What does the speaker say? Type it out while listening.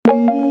Baby,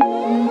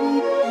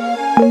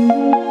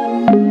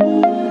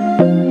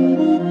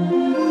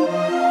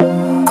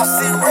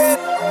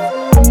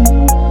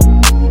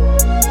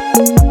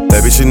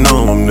 she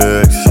know I'm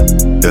next,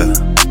 yeah,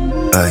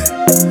 ayy.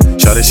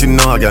 Shawty, she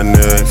know I got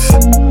next,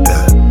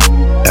 yeah,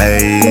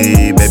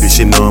 ayy. Baby,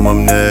 she know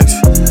I'm next.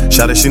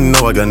 Shawty, she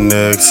know I got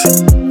next.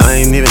 I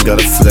ain't even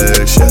gotta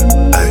flex, yeah,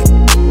 ayy,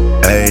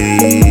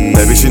 ayy.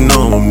 Baby, she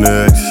know I'm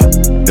next,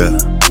 yeah,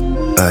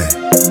 ayy.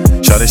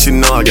 Shawty, she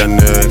know I got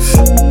next,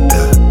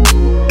 yeah,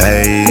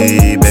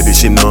 ayy. Baby,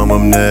 she know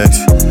I'm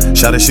next.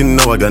 Shawty, she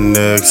know I got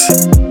next.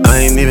 I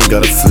ain't even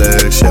gotta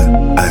flex, yeah,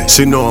 ayy.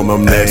 She know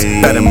I'm next.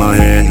 Bat in my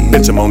hand,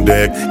 bitch, I'm on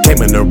deck.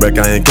 Came in the wreck,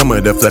 I ain't coming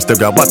with the flesh. Still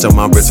got watch on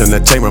my wrist and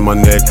that chain around my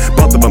neck.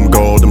 Both of them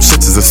gold, them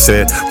shits is a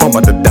set. Phone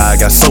about to die,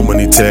 got so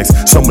many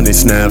texts, so many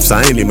snaps,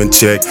 I ain't even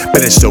check.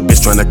 Bet it's your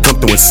bitch tryna come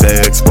through with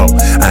sex. Whoa,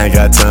 I ain't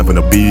got time for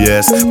no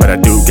BS, but I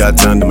do got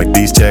time to make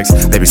these checks.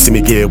 Baby, see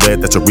me get wet,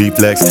 that's a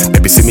reflex.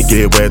 Baby, see me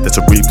get wet, that's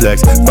a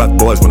reflex. Fuck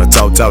boys wanna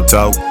talk,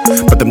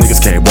 but them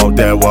niggas can't walk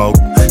that walk.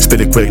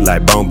 Spit it quick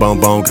like boom, boom,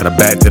 boom. Got her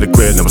back to the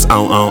crib, and it was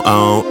on.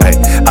 Hey,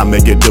 I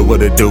make it do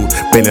what it do.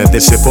 Been at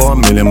this shit for a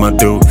minute, my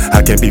dude.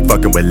 I can't be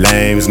fucking with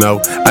lames, no.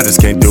 I just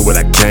can't do what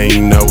I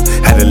can't, no.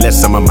 Had to let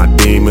some of my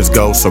demons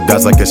go, so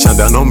guys like it shine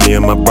down on me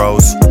and my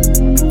bros.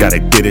 Gotta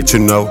get it, you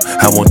know.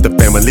 I want the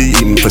family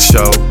eating for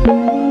sure.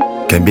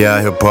 Can't be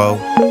out here, bro.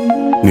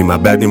 Need my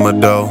back, need my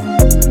dough.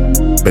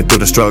 Been through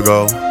the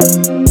struggle.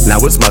 Now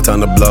it's my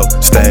time to blow.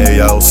 Stay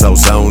so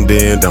zoned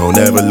in, don't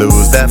ever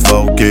lose that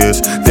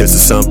focus. This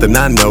is something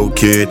I know,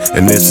 kid,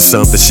 and this is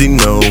something she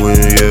knowin',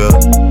 yeah.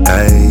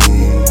 Ayy,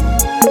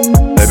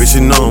 baby, she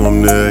know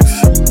I'm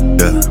next,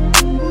 yeah.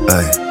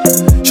 Ayy,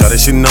 shawty,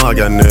 she know I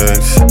got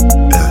next,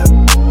 yeah.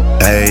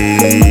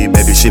 Ayy,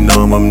 baby, she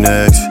know I'm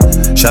next.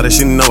 Shawty,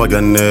 she know I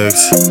got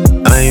next.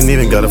 I ain't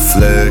even gotta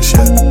flex,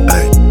 yeah.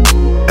 Ayy,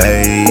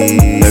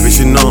 ayy, baby,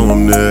 she know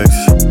I'm next,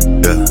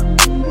 yeah.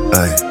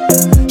 Ayy,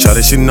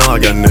 shawty, she know I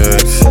got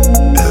next,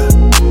 yeah.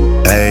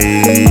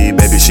 Ayy,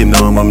 baby, she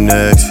know I'm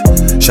next.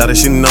 Shawty,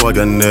 she know I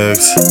got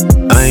next.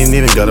 I ain't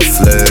even gotta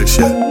flex,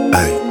 yeah.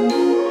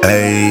 Ayy,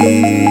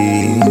 ayy.